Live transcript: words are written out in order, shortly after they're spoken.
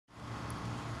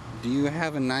Do you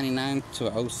have a 99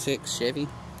 to a 06 Chevy?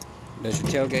 Does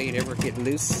your tailgate ever get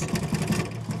loose?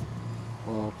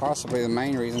 Well, possibly the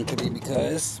main reason could be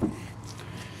because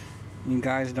you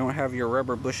guys don't have your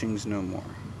rubber bushings no more.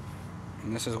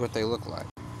 And this is what they look like.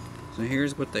 So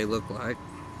here's what they look like.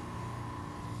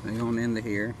 They go on into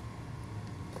here.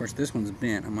 Of course, this one's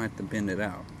bent. I might have to bend it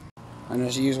out. I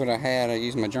just used what I had. I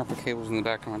used my jumper cables in the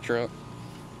back of my truck,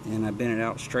 and I bent it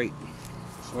out straight.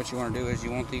 So what you want to do is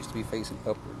you want these to be facing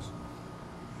upwards.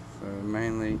 So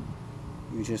mainly,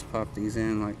 you just pop these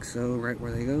in like so, right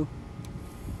where they go.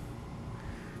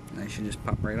 And they should just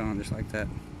pop right on just like that.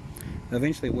 They'll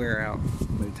eventually wear out,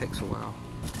 but it takes a while.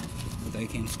 But they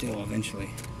can still eventually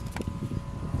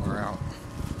wear out.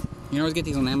 You can always get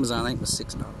these on Amazon. I think it was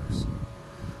 $6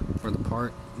 for the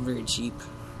part. Very cheap.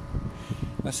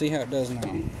 Let's see how it does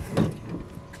now.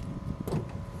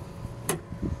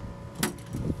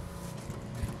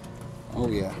 Oh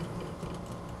yeah.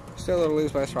 Still a little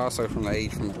loose, but that's also from the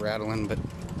age from it rattling, but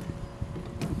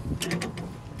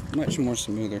much more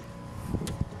smoother.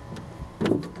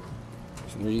 So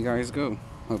there you guys go.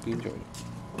 Hope you enjoyed it.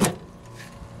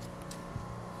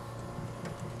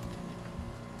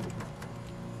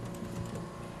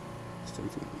 Stay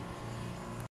tuned.